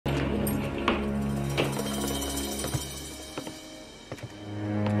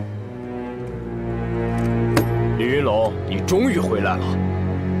终于回来了。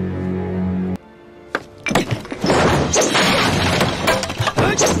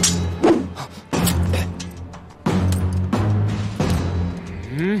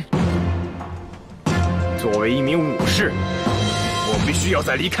作为一名武士，我必须要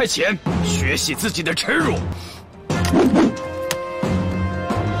在离开前学习自己的耻辱。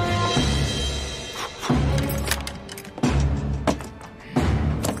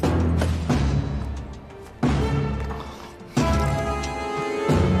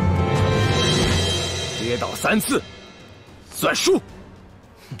跌倒3次，算输。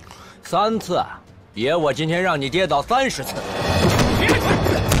3次，爷我今天让你跌倒30次。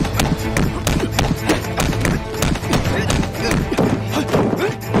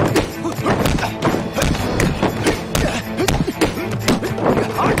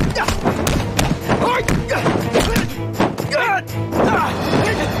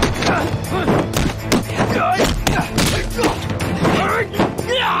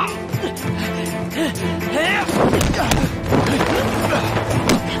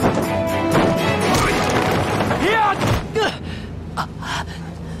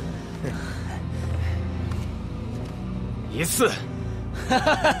1次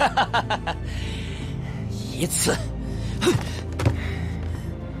，1次。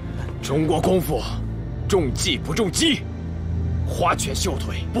中国功夫，重技不重击，花拳绣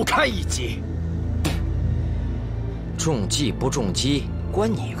腿不堪一击。重技不重击，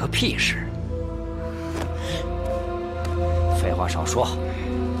关你个屁事！废话少说，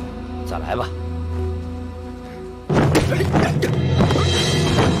再来吧。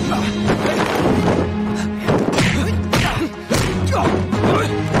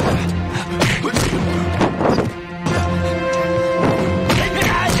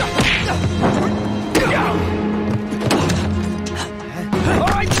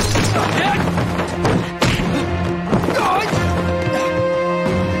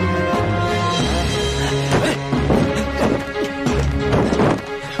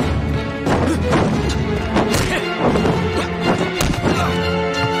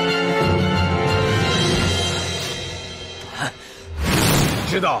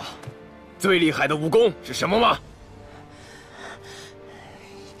知道最厉害的武功是什么吗？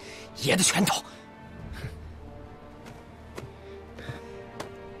爷的拳头。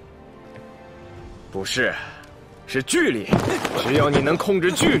不是，是距离。只要你能控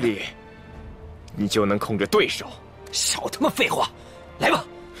制距离，你就能控制对手。少他妈废话，来吧！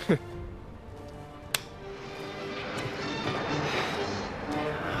哼。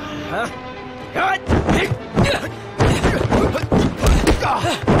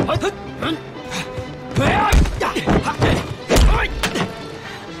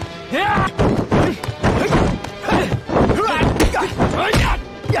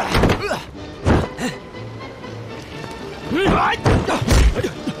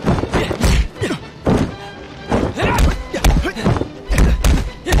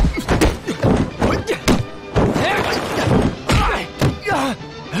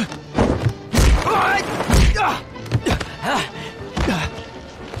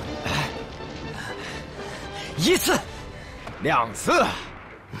1次，2次，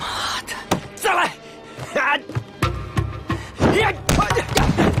妈的，再来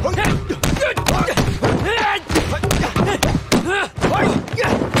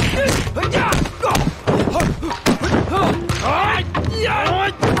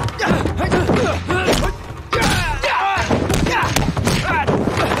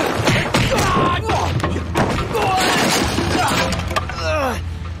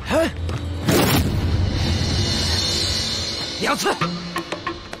！2次。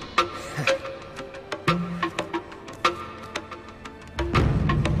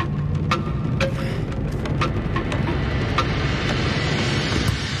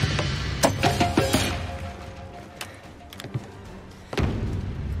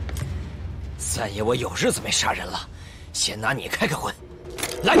三爷，我有日子没杀人了，先拿你开开荤。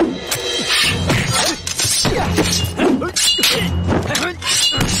来！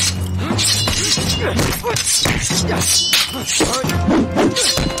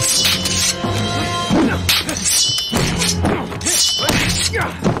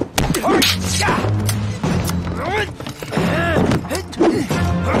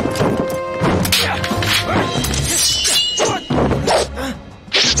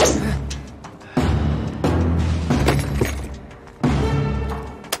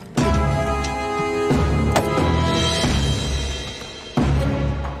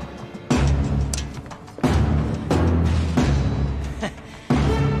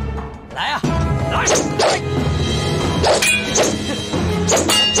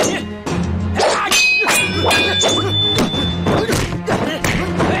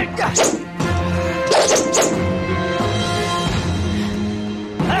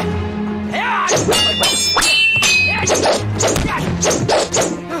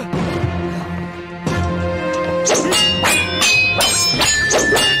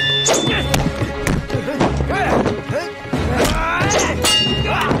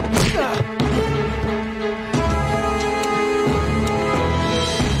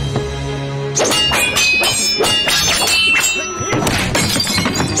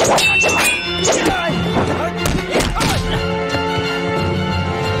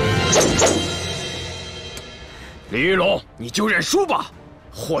李云龙，你就认输吧，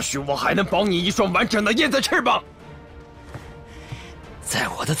或许我还能保你一双完整的燕子翅膀。在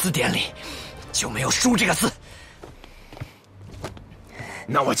我的字典里，就没有“输”这个字。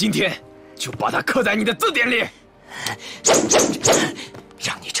那我今天就把它刻在你的字典里，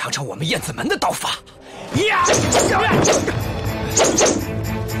让你尝尝我们燕子门的刀法。呀！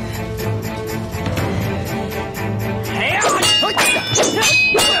哎呀！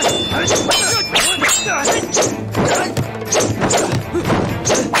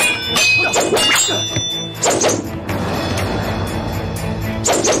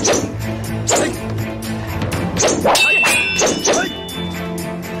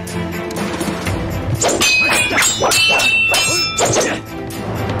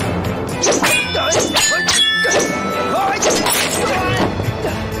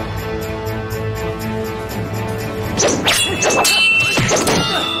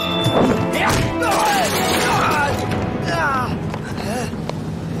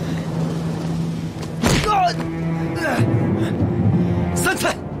三次，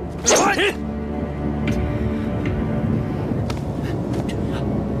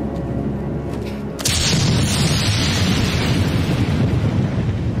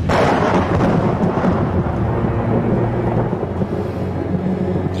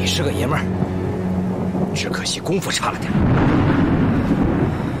你是个爷们儿，只可惜功夫差了点。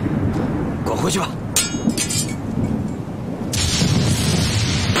滚回去吧。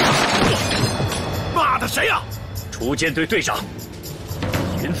妈的，谁呀？锄奸队队长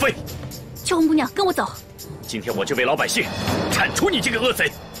云飞。秋红姑娘，跟我走。今天我就为老百姓铲除你这个恶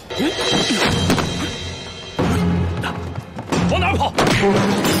贼。往哪儿跑？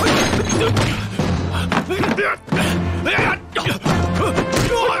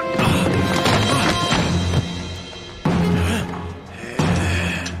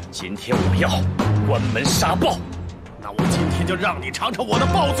今天我要关门杀豹，那我今天就让你尝尝我的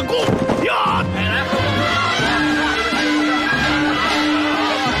豹子功呀！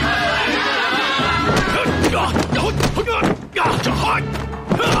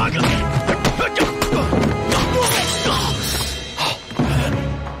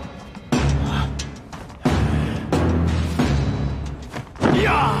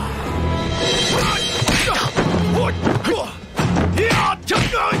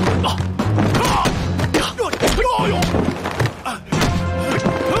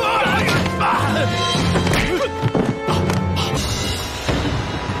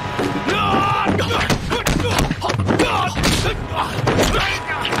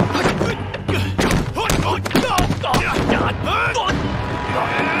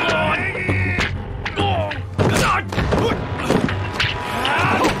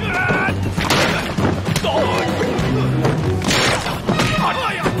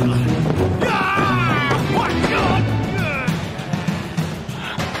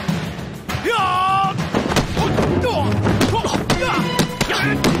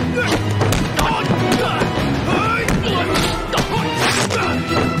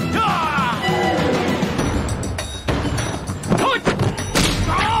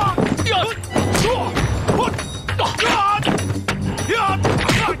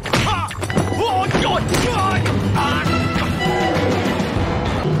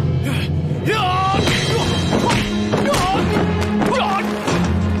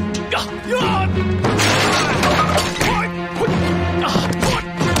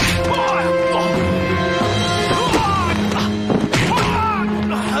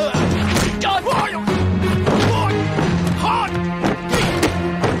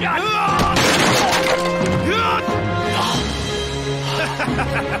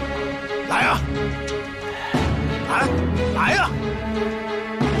来呀！来呀！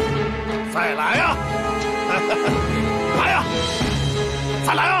再来呀！来呀！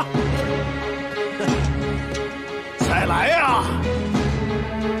再来呀！再来呀！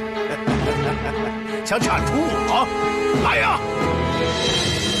想铲除我？来呀！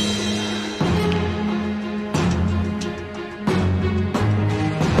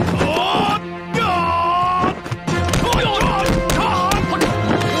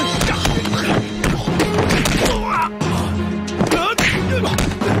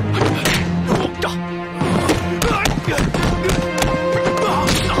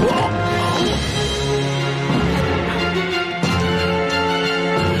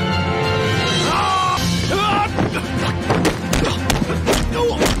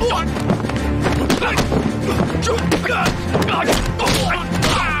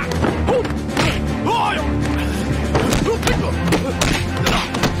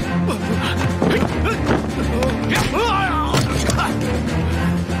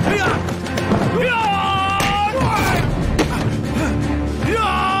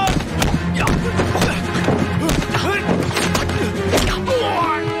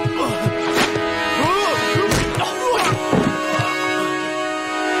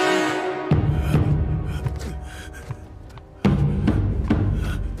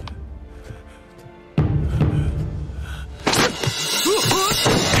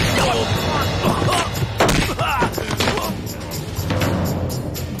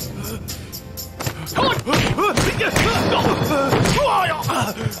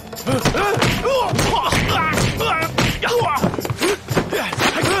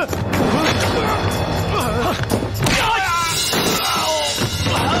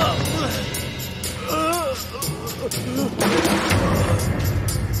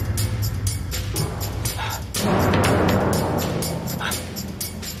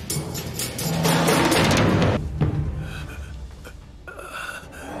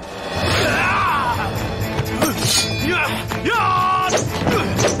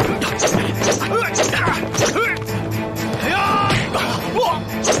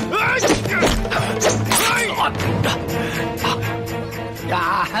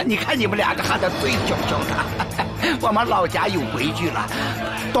你看你们两个喊得嘴啾啾的，我们老家有规矩了，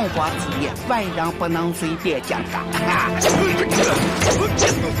东瓜子外人不能随便讲的。哎呀！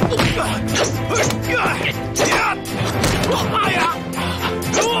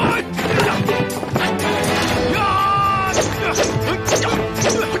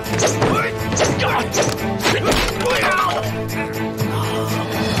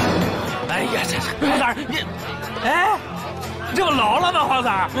哎呀，这黄三，你，哎。这不老了吗，黄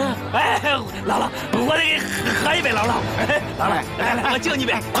三儿？哎，老了，我得给喝一杯，老了。哎，老了，来，我敬你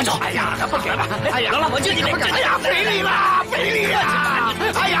杯，王总。哎呀，不给了。哎呀，老了，我敬你杯。哎呀，费力了，费力了！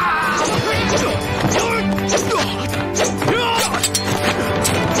哎呀！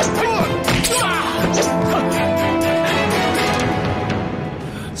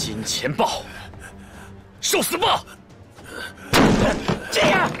金钱豹，受死吧！这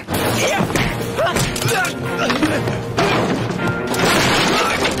样，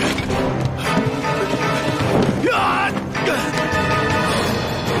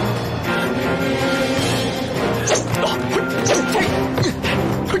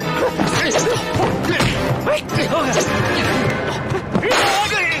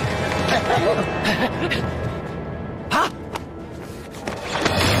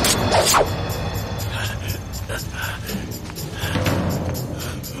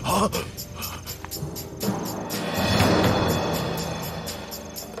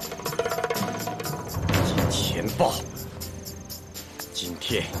金钱豹，今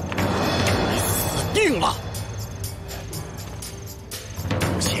天你死定了！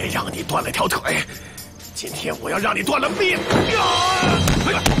先让你断了条腿，今天我要让你断了命！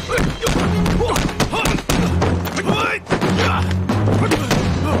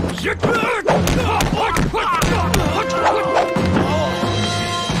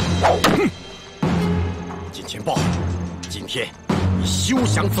金钱豹，今天你休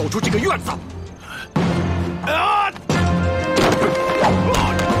想走出这个院子！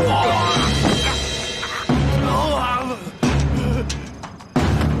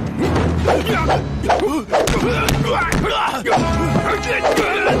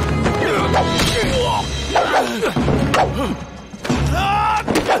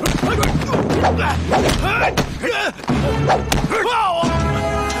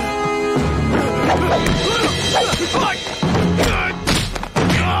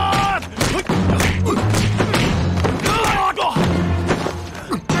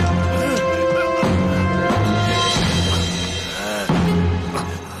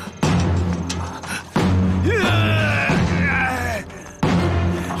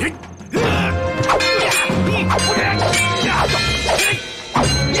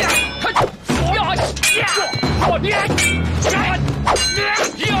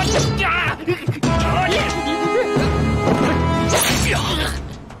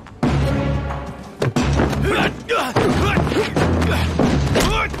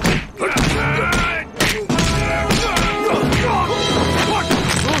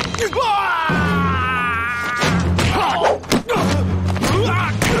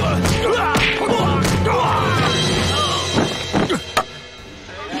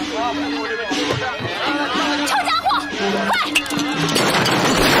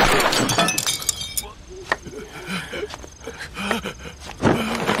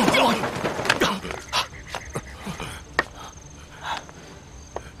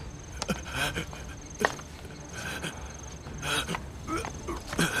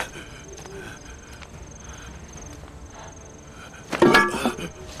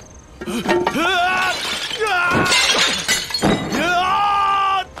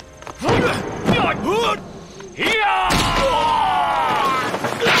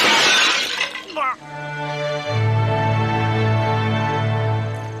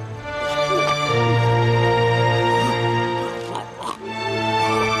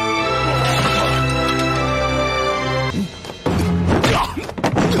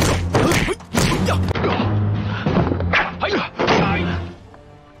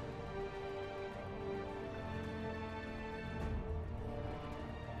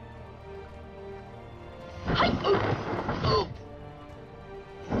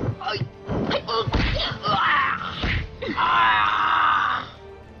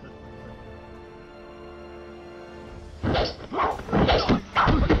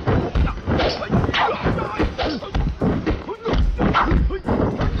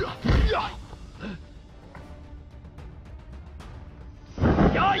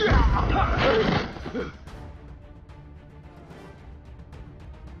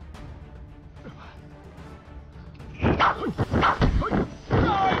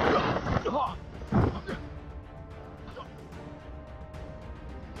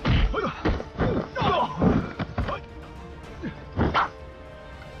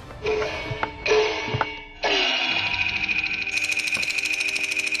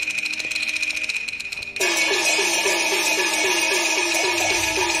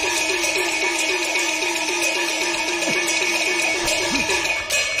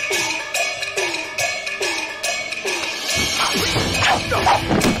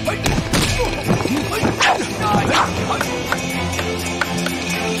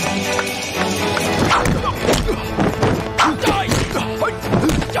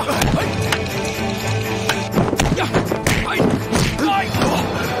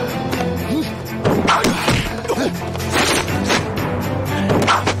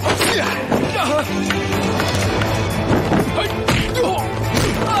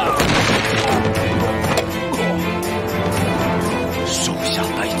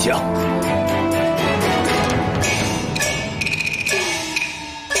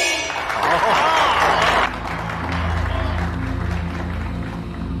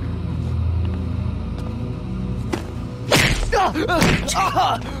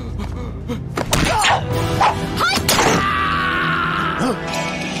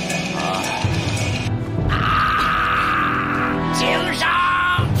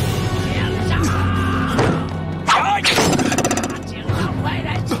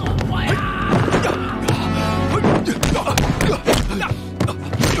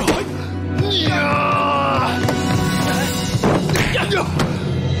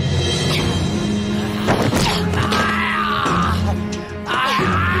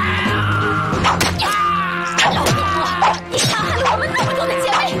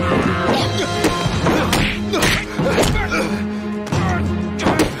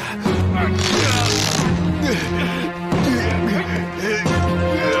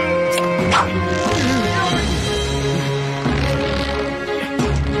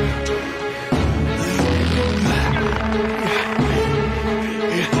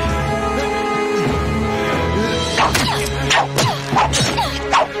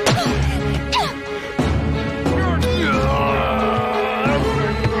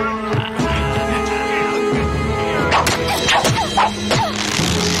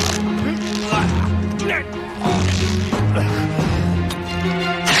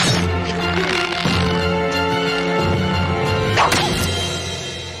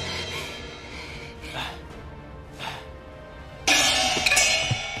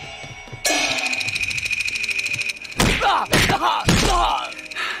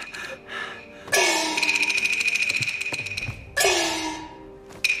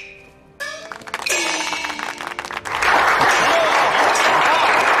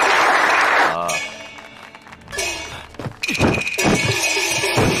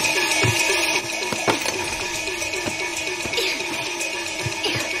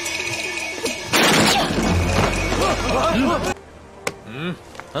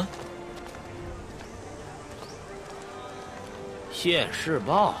现世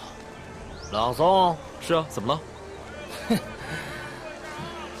报，老宋。是啊，怎么了？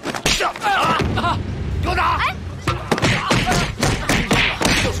有长！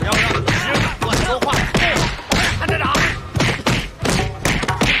就是要让你知道我说话。看站长！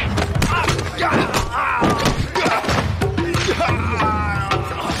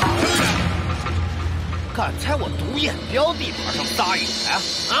敢在我独眼镖地盘上撒野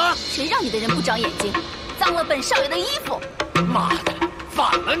啊！谁让你的人不长眼睛，脏了本少爷的衣服！妈的，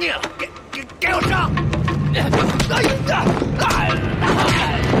反了你了！给我上！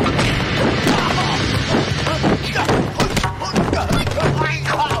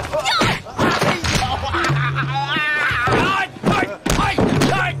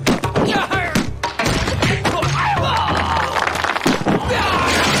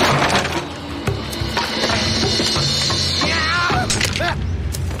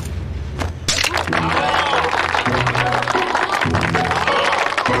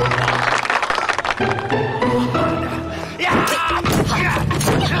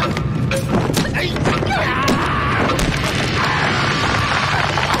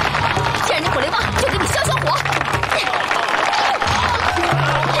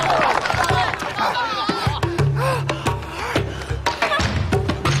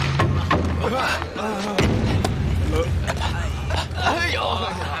哎呦！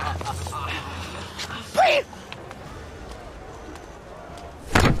呸！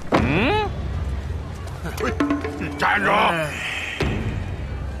站住！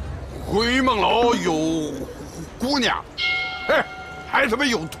回梦楼有姑娘，还他妈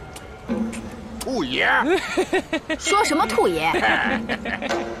有兔爷！说什么兔爷？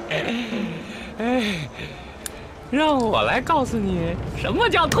让我来告诉你什么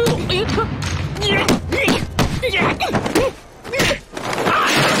叫兔。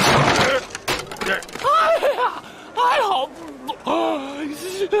哎好，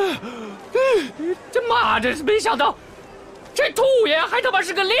这妈真是没想到，这兔爷还他妈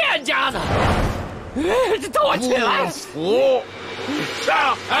是个练家呢！这等我起来！服！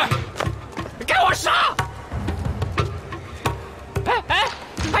上！给我上！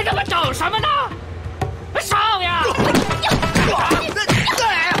还他妈等什么呢？上呀！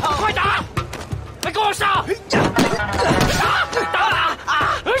快打！给我上！上！打了！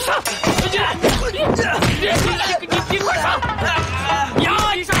上！你快上！呀！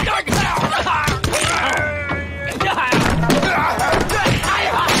你上这儿！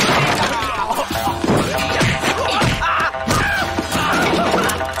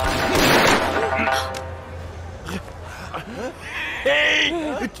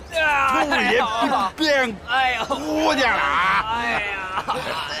兔爷变姑娘了啊！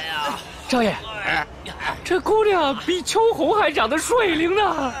少爷，这姑娘比秋红还长得水灵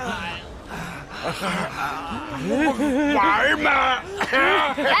呢。玩吗？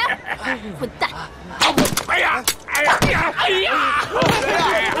来，混蛋！哎呀！谁呀？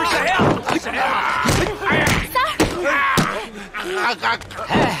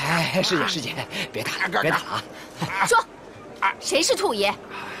师姐，别打了啊！说，谁是兔爷？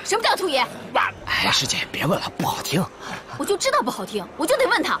什么叫兔爷？师姐别问了，不好听。我就知道不好听，我就得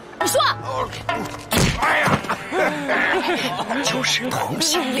问他。你说。就是同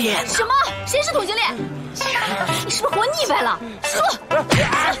性恋。什么？谁是同性恋？你是不是活腻歪了？说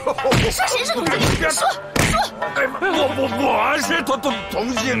谁是同性恋？说。我是同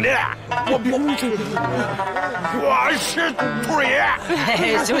性恋，我是兔爷。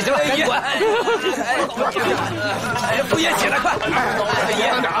行了，赶紧滚！傅爷起来，快！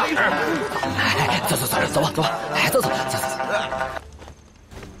走吧，走。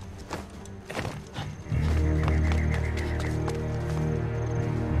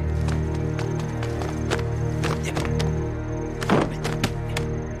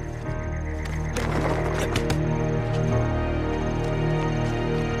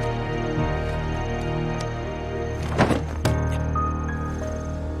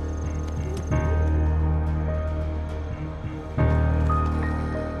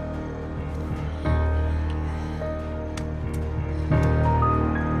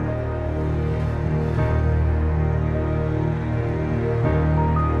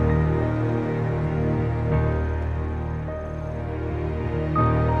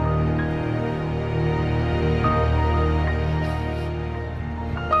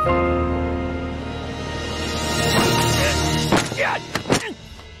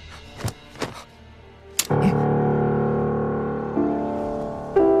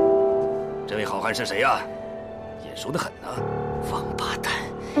这位好汉是谁呀？眼熟得很呢。王八蛋，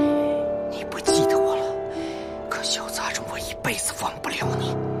你不记得我了？可小杂种，我一辈子忘不了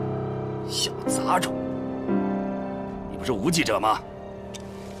你。小杂种，你不是无忌者吗？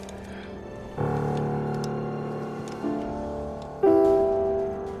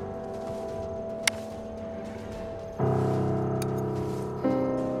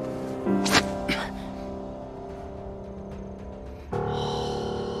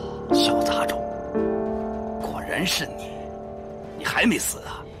是你，你还没死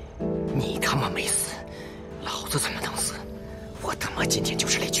啊？你他妈没死，老子怎么能死？我他妈今天就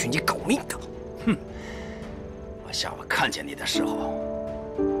是来取你狗命的！哼！我下午看见你的时候，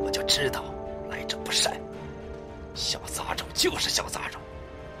我就知道来者不善。小杂种就是小杂种，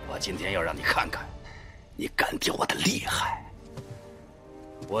我今天要让你看看，你干掉我的厉害。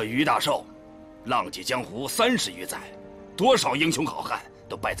我于大寿，浪迹江湖30余载，多少英雄好汉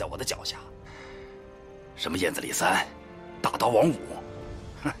都败在我的脚下。什么燕子李三，大刀王五，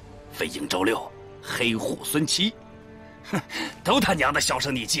哼，飞鹰周六，黑虎孙七，哼，都他娘的销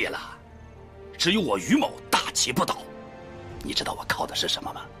声匿迹了。只有我于某大旗不倒。你知道我靠的是什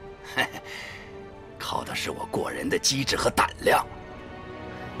么吗？嘿嘿，靠的是我过人的机智和胆量。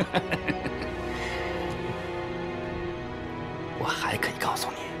我还可以告诉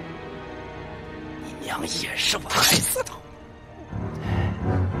你，你娘也是我害死的。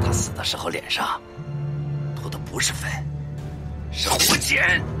她死的时候脸上涂的不是粉，是胡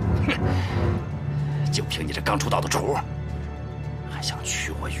钱。就凭你这刚出道的雏，还想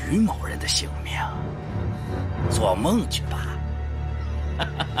取我于某人的性命？做梦去吧！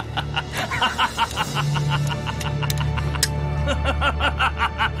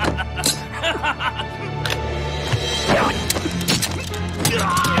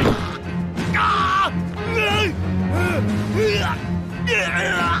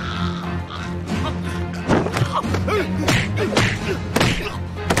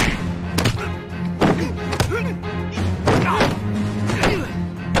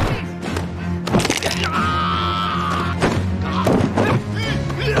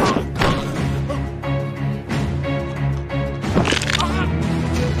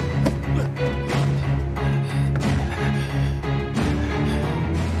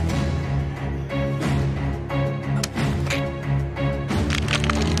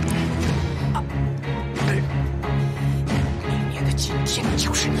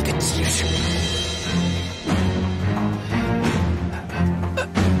就是你的忌日。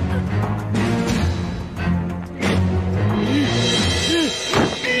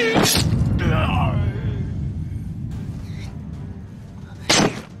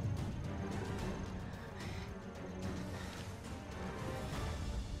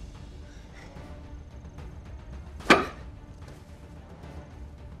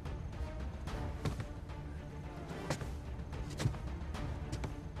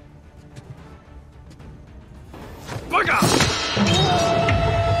八嘎！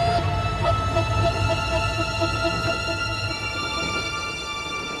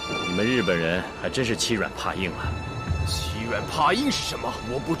你们日本人还真是欺软怕硬啊！欺软怕硬是什么？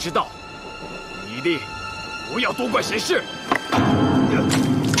我不知道。你弟，不要多管闲事。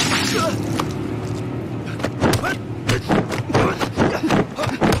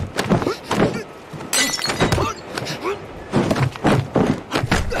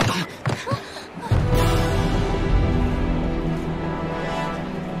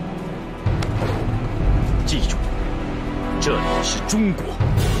记住，这里是中国。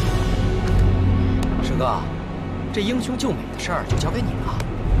师哥，这英雄救美的事儿就交给你了。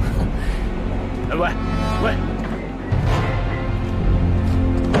哎喂喂！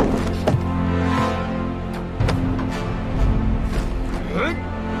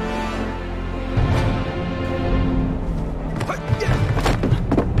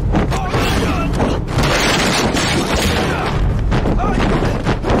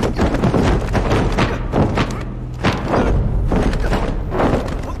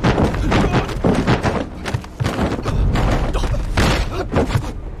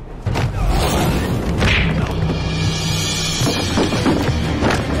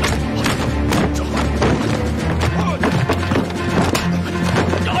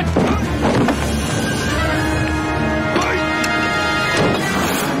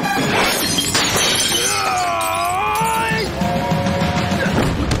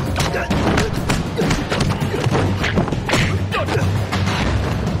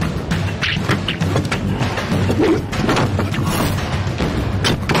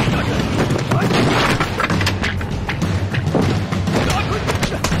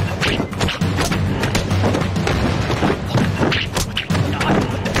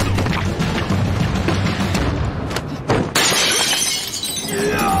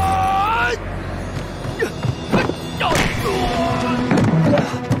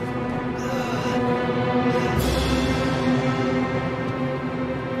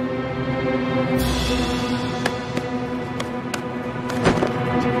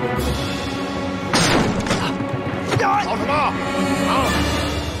搞什么？啊！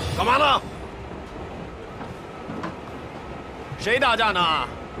干嘛呢？谁打架呢？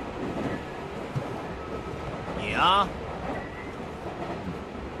你啊？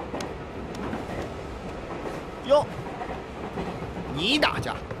哟，你打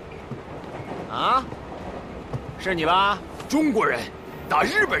架？啊？是你吧？中国人打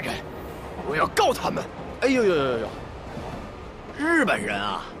日本人，我要告他们！哎呦呦呦呦！日本人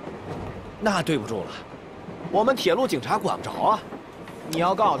啊，那对不住了，我们铁路警察管不着啊。你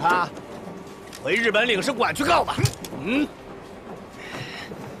要告他，回日本领事馆去告吧。嗯。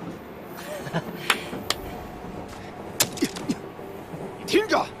你听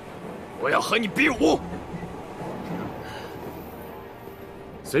着，我要和你比武，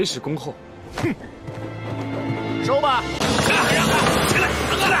随时恭候。哼，收吧。起来，起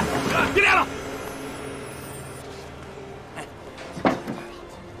来，别练了。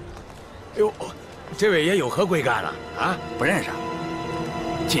哟，这位爷有何贵干了啊？不认识。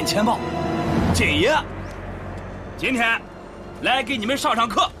进签报，锦爷，今天来给你们上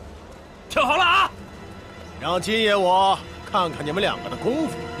课，听好了啊！让金爷我看看你们两个的功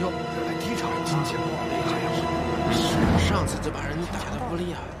夫。哟，这来第一场金钱豹厉害呀！是，上次这把人打得不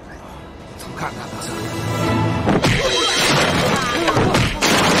厉害。看看他。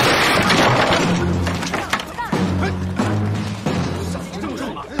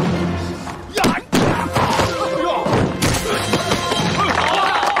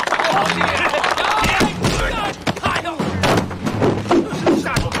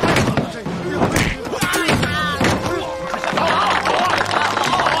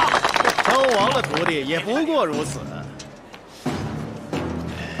也不过如此。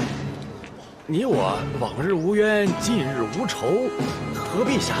你我往日无冤，近日无仇，何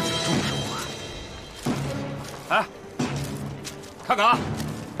必下此重手啊？哎，看看啊，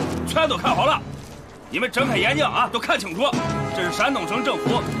全都看好了，你们睁开眼睛啊，都看清楚，这是山东省政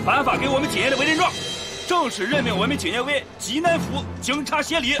府颁发给我们今年的委任状，正式任命我们今年为济南府警察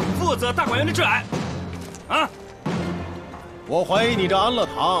协理，负责大观园的治安。啊！我怀疑你这安乐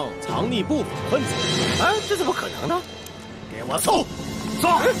堂藏匿不法分子。哎，这怎么可能呢？给我搜！搜！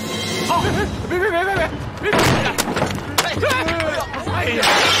好！别！哎呀！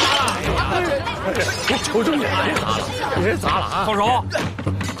求求你了，别砸了啊！放手！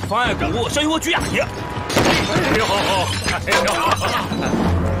妨碍公务，小心我举哑铁！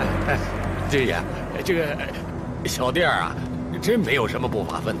这爷，这个小店啊，真没有什么不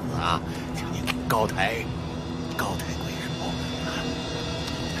法分子啊，请您高抬贵手。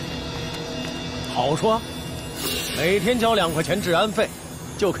好说，每天交2块钱治安费，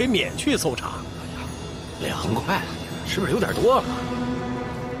就可以免去搜查。2块，是不是有点多了？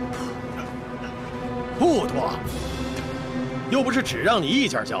不多，又不是只让你一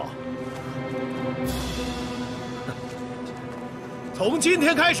家交。从今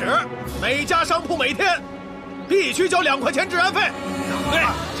天开始，每家商铺每天必须交2块钱治安费。对，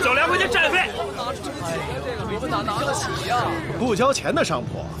交2块钱治安费。我们哪拿得起呀？不交钱的商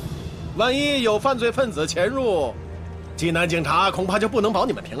铺，万一有犯罪分子潜入，济南警察恐怕就不能保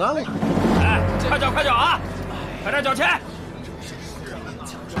你们平安了。哎，快交啊！快点交钱！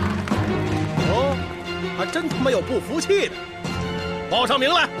哦，还真他妈有不服气的，报上名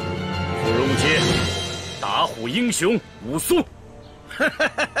来。芙蓉街打虎英雄武松。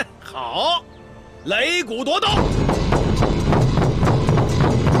好，擂鼓夺刀。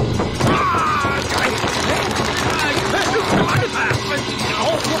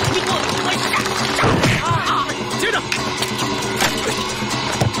接着。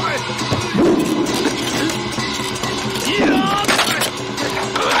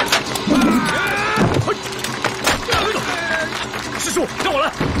师叔，跟我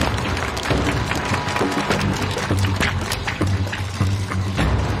来。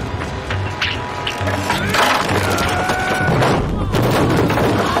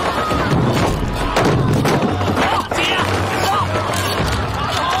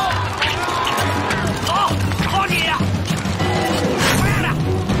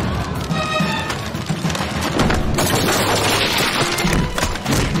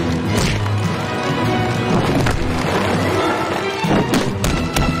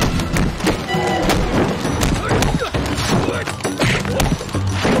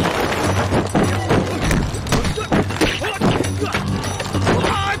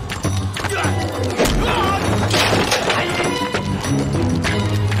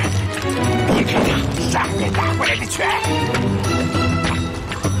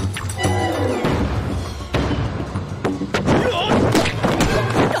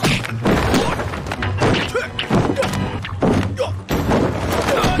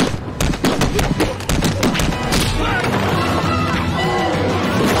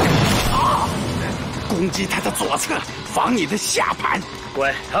攻击他的左侧，防你的下盘。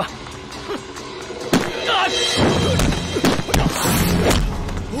乖啊！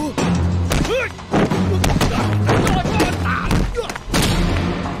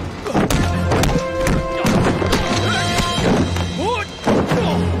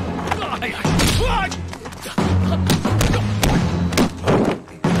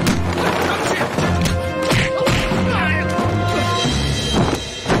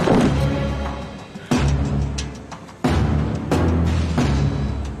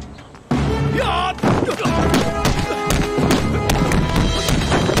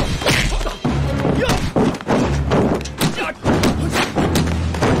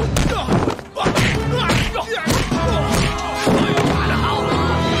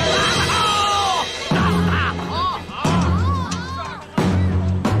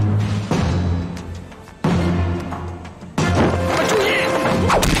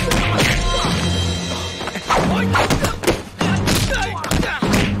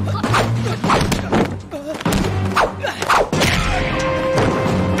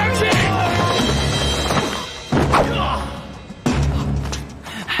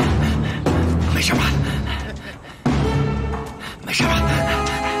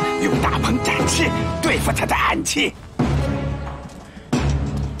气。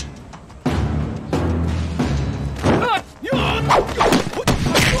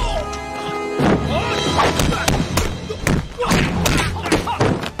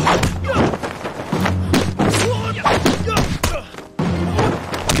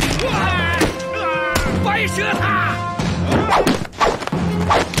快射他！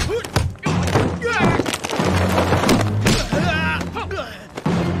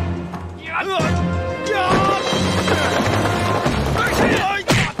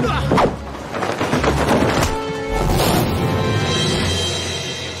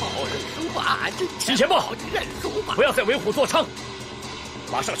提前报，不要再为虎作伥，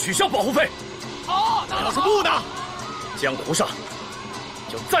马上取消保护费。要是不呢，江湖上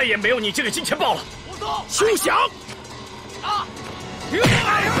就再也没有你这个金钱豹了。休想！师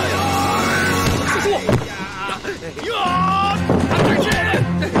叔，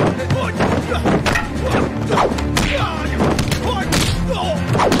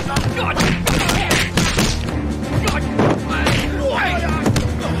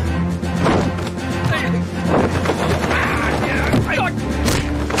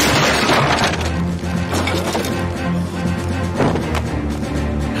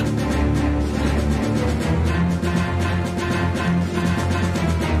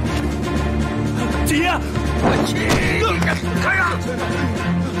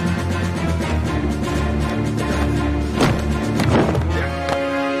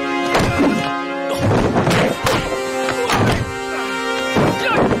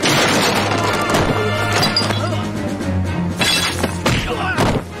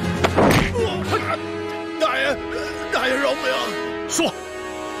大爷饶命！说，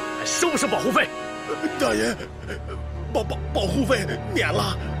还收不收保护费？大爷，保护费免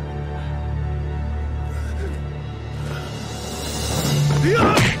了。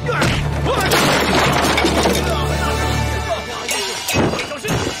小心！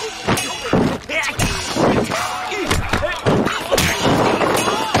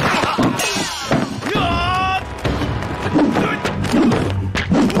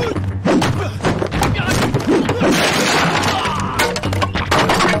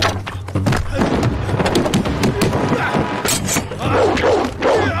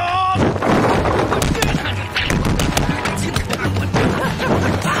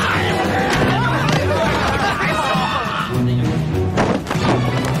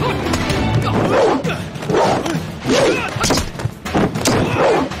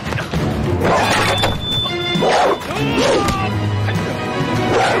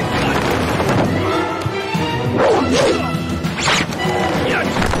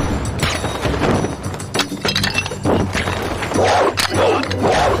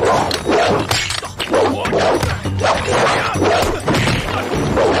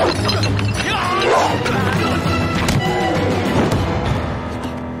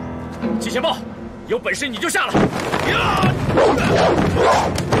金钱豹，有本事你就下来！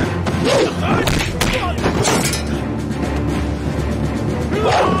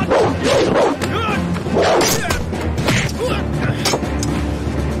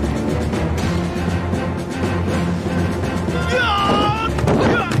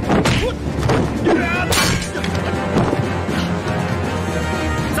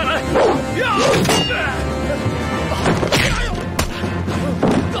再来！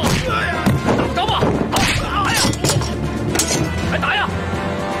打不着吧？还打呀！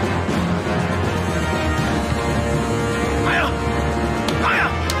打呀！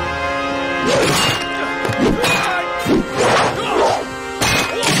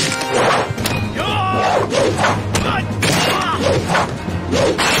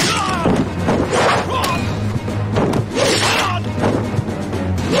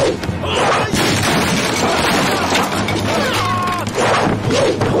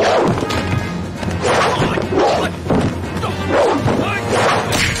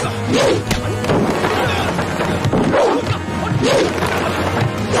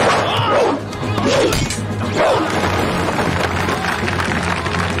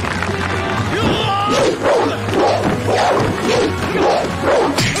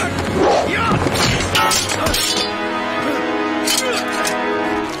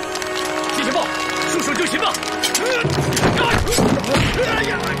金钱豹，束手就擒吧！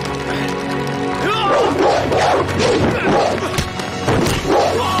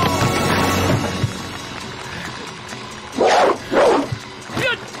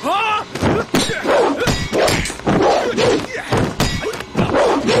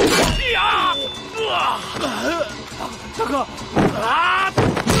大哥，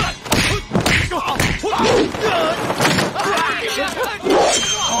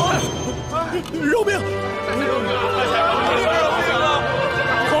饶命！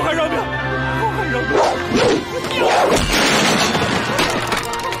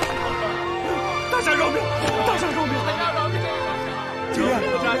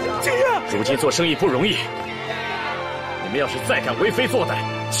做生意不容易，你们要是再敢为非作歹，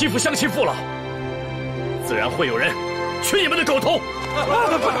欺负乡亲父老，自然会有人取你们的狗头。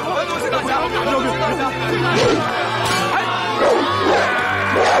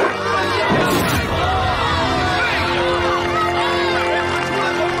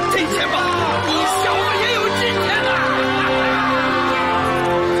这钱吧，你小子也有今天呐！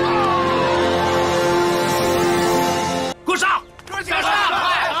给我上！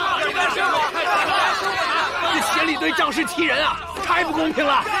这协理队仗势踢人啊，太不公平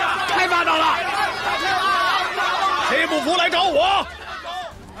了，太霸道了！谁不服来找我！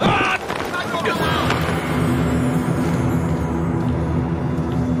啊！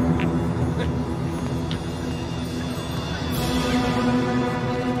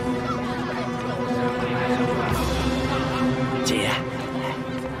姐，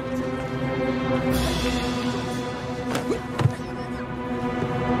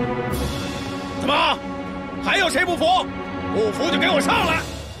怎么？还有谁不服？不服就给我上来！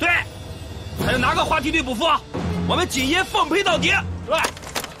对，还有哪个话题队不服？我们锦爷奉陪到底！对，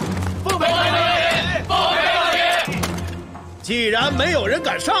奉陪到底！奉陪到底！既然没有人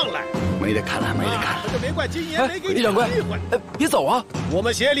敢上来，没得看了，没得看了。那就别怪金爷没给你机李长官会。别走啊！我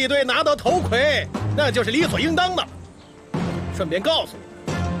们协理队拿到头盔，那就是理所应当的。顺便告诉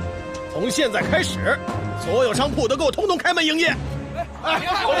你，从现在开始，所有商铺都给我统统开门营业。哎，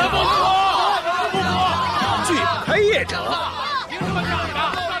我们不服！拒不开业者，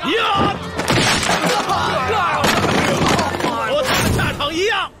呀！和他们下场一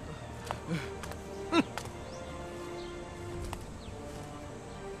样。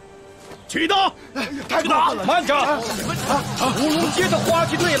取刀！太过分了！慢着！乌龙街的花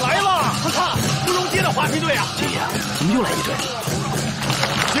旗队来了！乌龙街的花旗队啊！姐呀，怎么又来一队？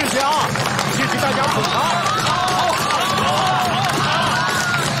谢谢啊！谢谢大家捧场。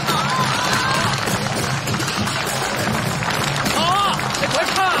好，快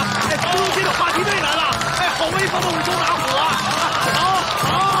看，乌龙街的花旗队来了！哎，好威风的武松打虎啊！好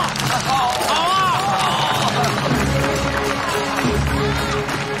啊！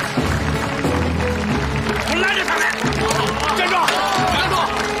我拉着他们，站住！站住！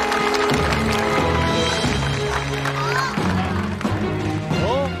哦，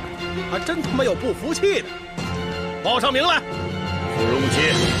还真他妈有不服气的，报上名来。芙蓉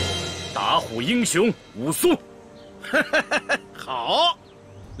街打虎英雄武松。好，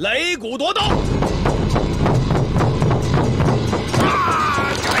擂鼓夺刀。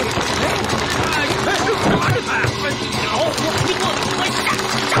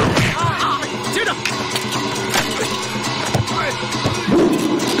接着。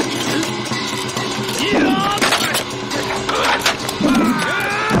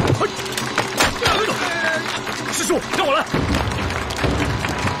师叔，跟我来。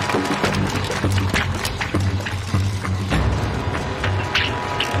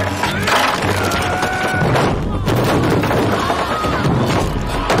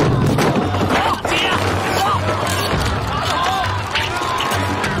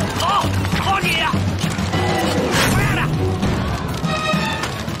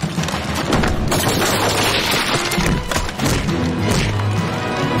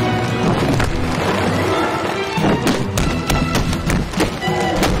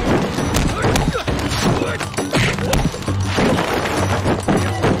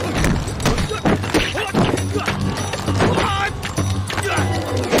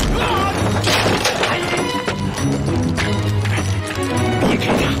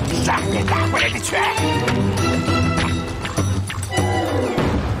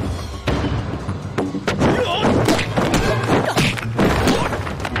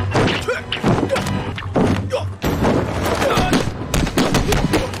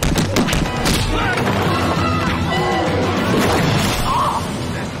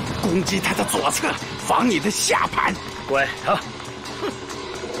攻击他的左侧，防你的下盘。乖啊！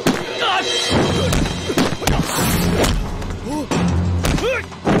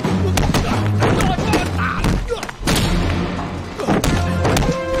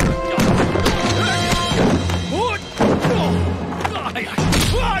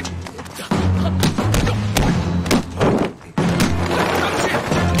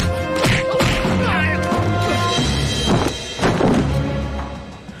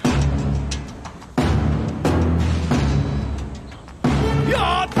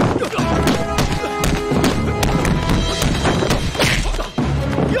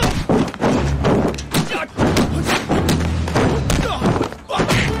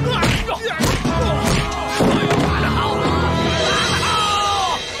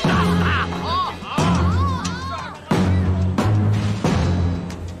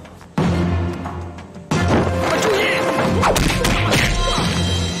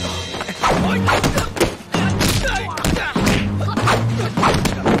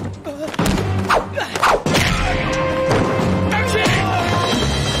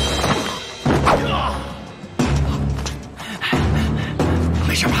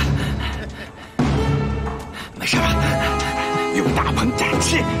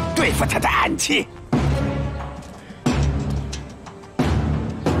式对付他的暗器。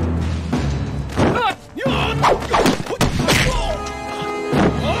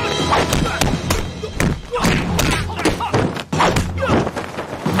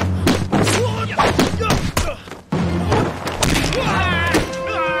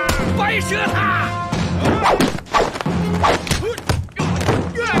白蛇他！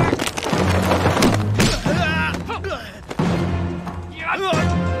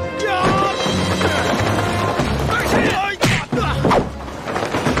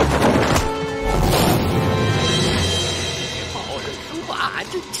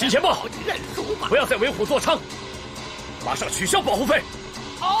金钱豹，不要再为虎作伥，马上取消保护费。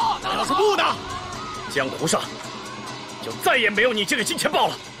好，要是不呢？江湖上就再也没有你这个金钱豹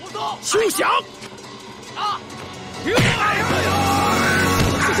了。休想！啊！师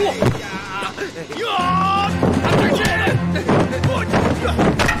叔！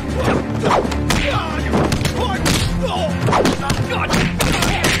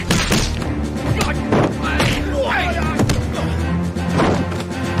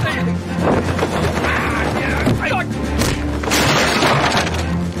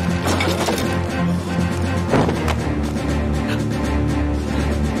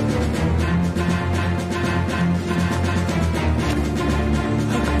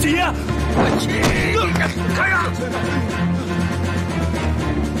姐，开呀！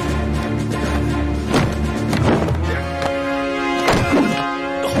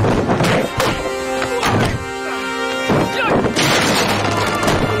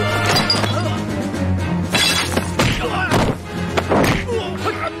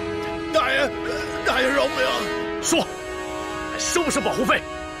大爷饶命！说，还收不收保护费？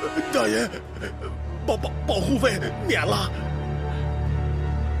大爷，保护费免了。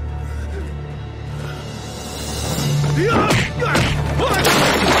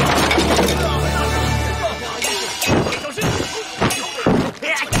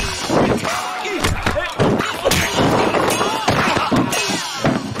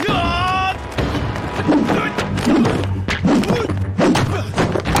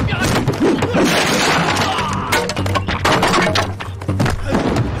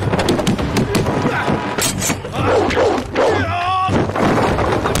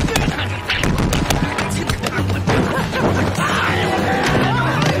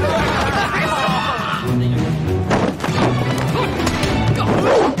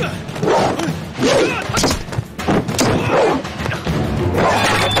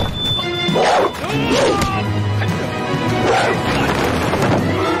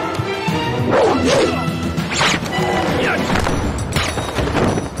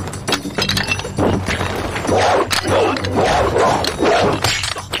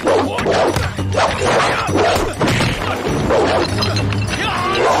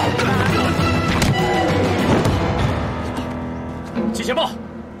金钱豹，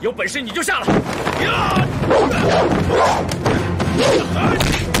有本事你就下来！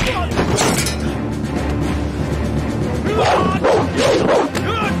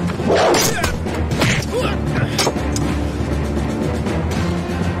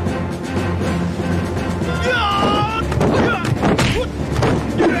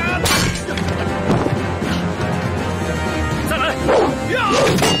再来！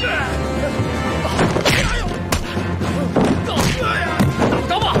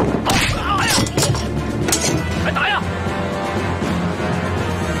打吧！还打呀！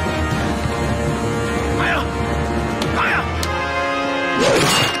打呀！打呀！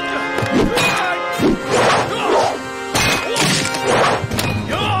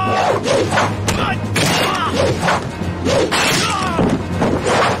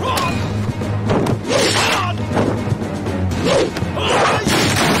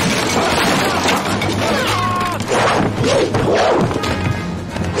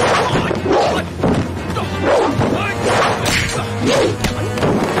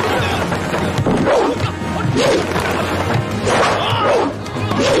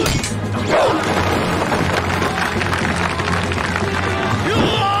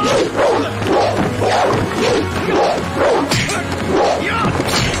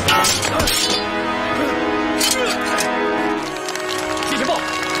金钱豹，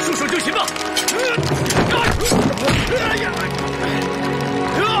束手就擒吧！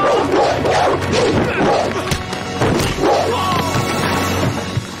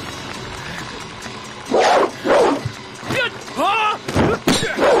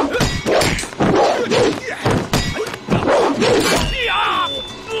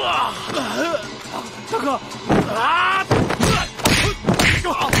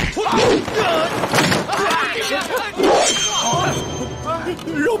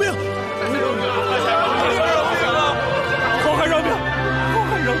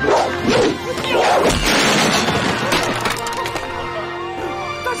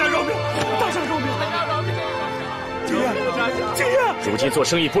侠饶命！大侠饶命！姐姐，如今做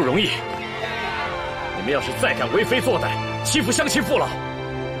生意不容易，你们要是再敢为非作歹，欺负乡亲父老，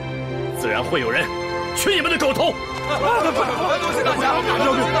自然会有人取你们的狗头。多谢大侠！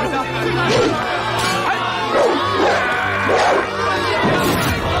饶命！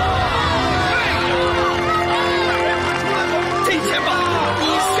今天吧，你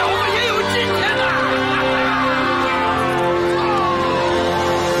小子也有今天啊！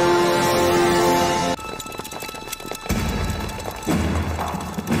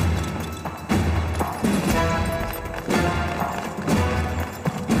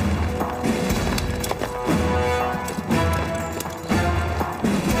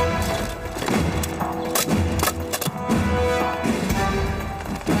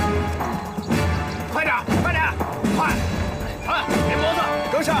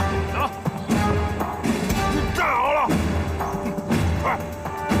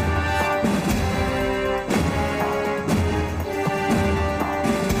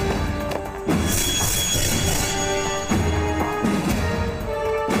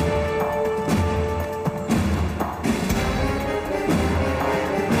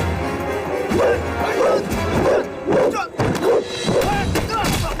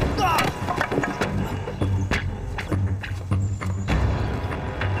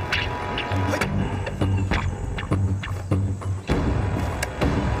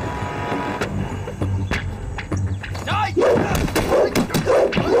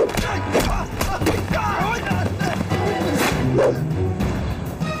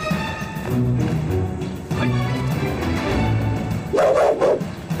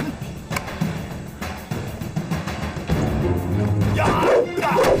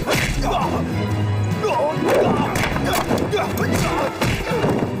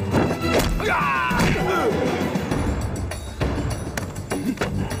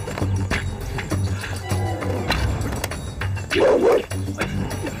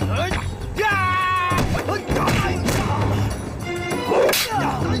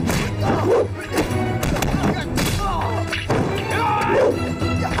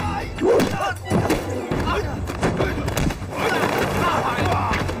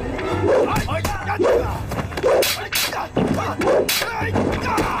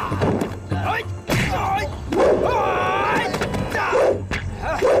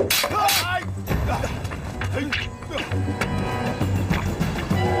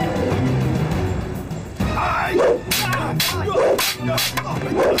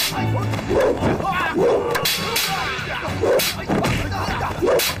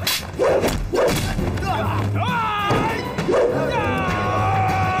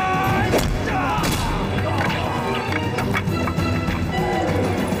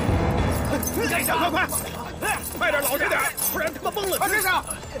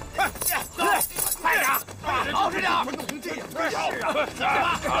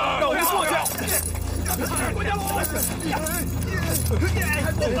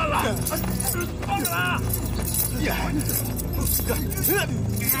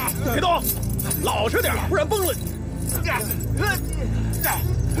别动，老实点，不然崩了你！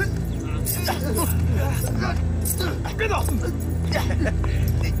别动！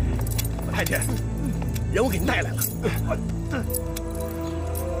太监，人我给您带来了。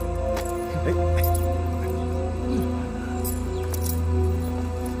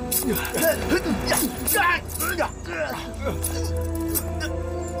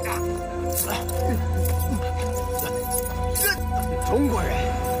中国人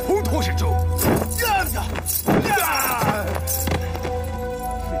统统是猪。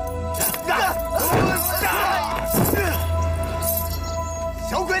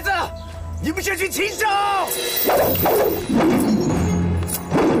小鬼子，你们先去禽兽！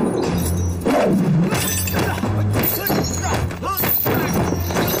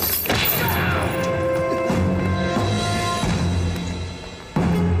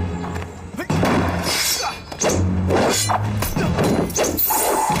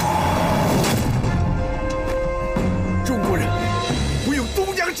中国人不用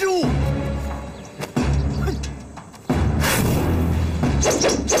东江之物。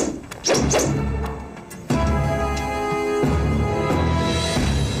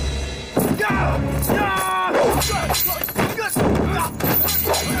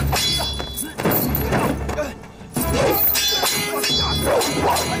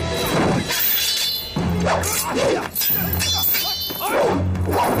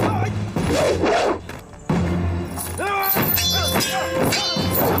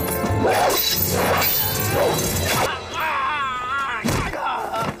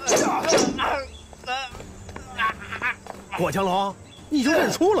过江龙，你就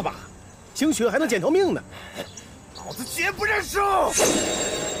认输了吧，兴许还能捡条命呢。老子绝不认输！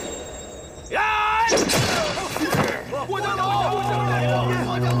呀！我家楼，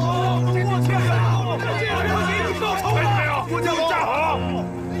我家楼，我天哪！我家楼，站好，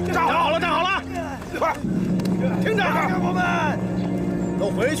站好了，站好了，快，听着，我们都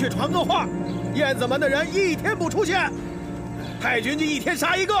回去传个话，燕子门的人一天不出现，太君就一天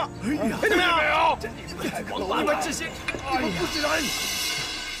杀一个。听见没有？你们这些，你们不是人！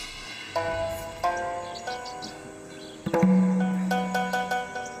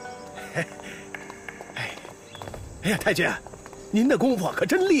哎呀，太君，您的功夫可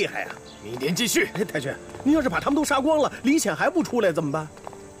真厉害呀！明天继续。哎，太君，您要是把他们都杀光了，李显还不出来怎么办？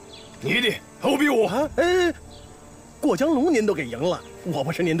你的后比我啊！哎，过江龙您都给赢了，我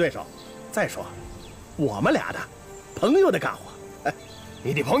不是您对手。再说，我们俩的朋友的干活。哎，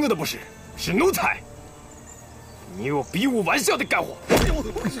你的朋友的不是，是奴才。你有比武玩笑的干活。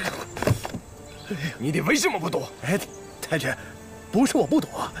你的为什么不躲？哎，太君，不是我不躲，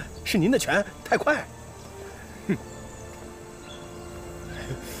是您的拳太快。哼。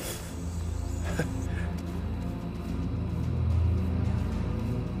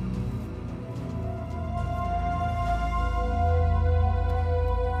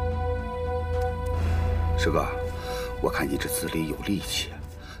师哥，我看你这嘴里有力气，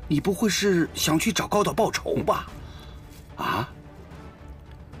你不会是想去找高导报仇吧？啊？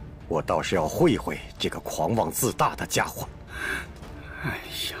我倒是要会一会这个狂妄自大的家伙。哎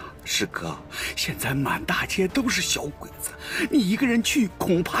呀，师哥，现在满大街都是小鬼子，你一个人去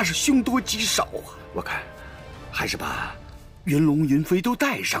恐怕是凶多吉少啊！我看，还是把云龙、云飞都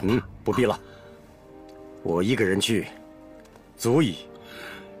带上吧。不必了，我一个人去，足矣。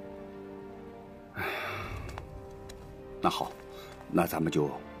那好，那咱们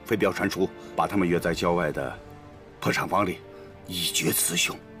就飞镖传书，把他们约在郊外的破厂房里，以决雌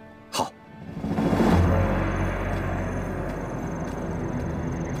雄。好。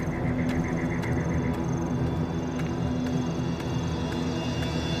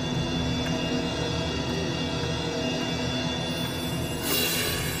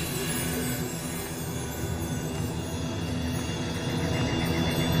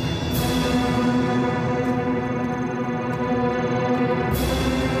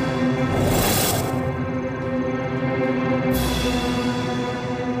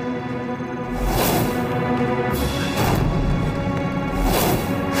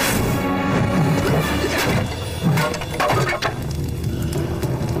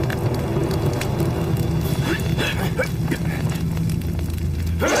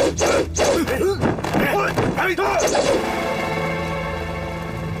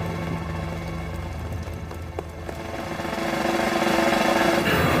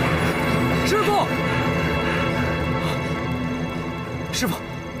师傅，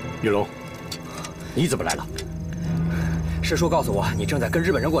云龙，你怎么来了？师叔告诉我，你正在跟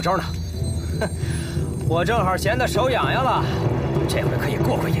日本人过招呢。哼，我正好闲得手痒痒了，这回可以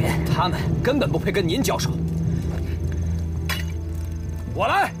过过瘾。他们根本不配跟您交手。我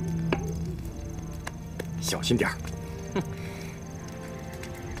来，小心点儿。哼，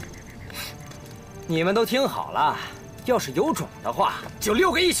你们都听好了，要是有种的话，就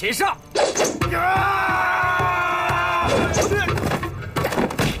6个一起上。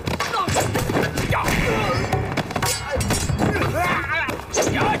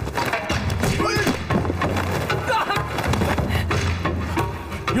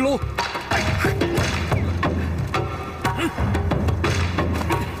云龙，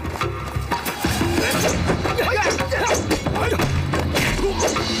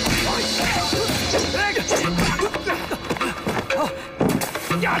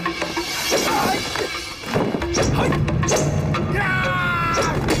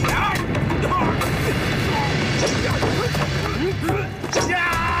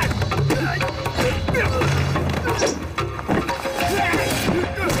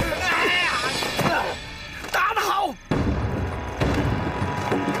打得好！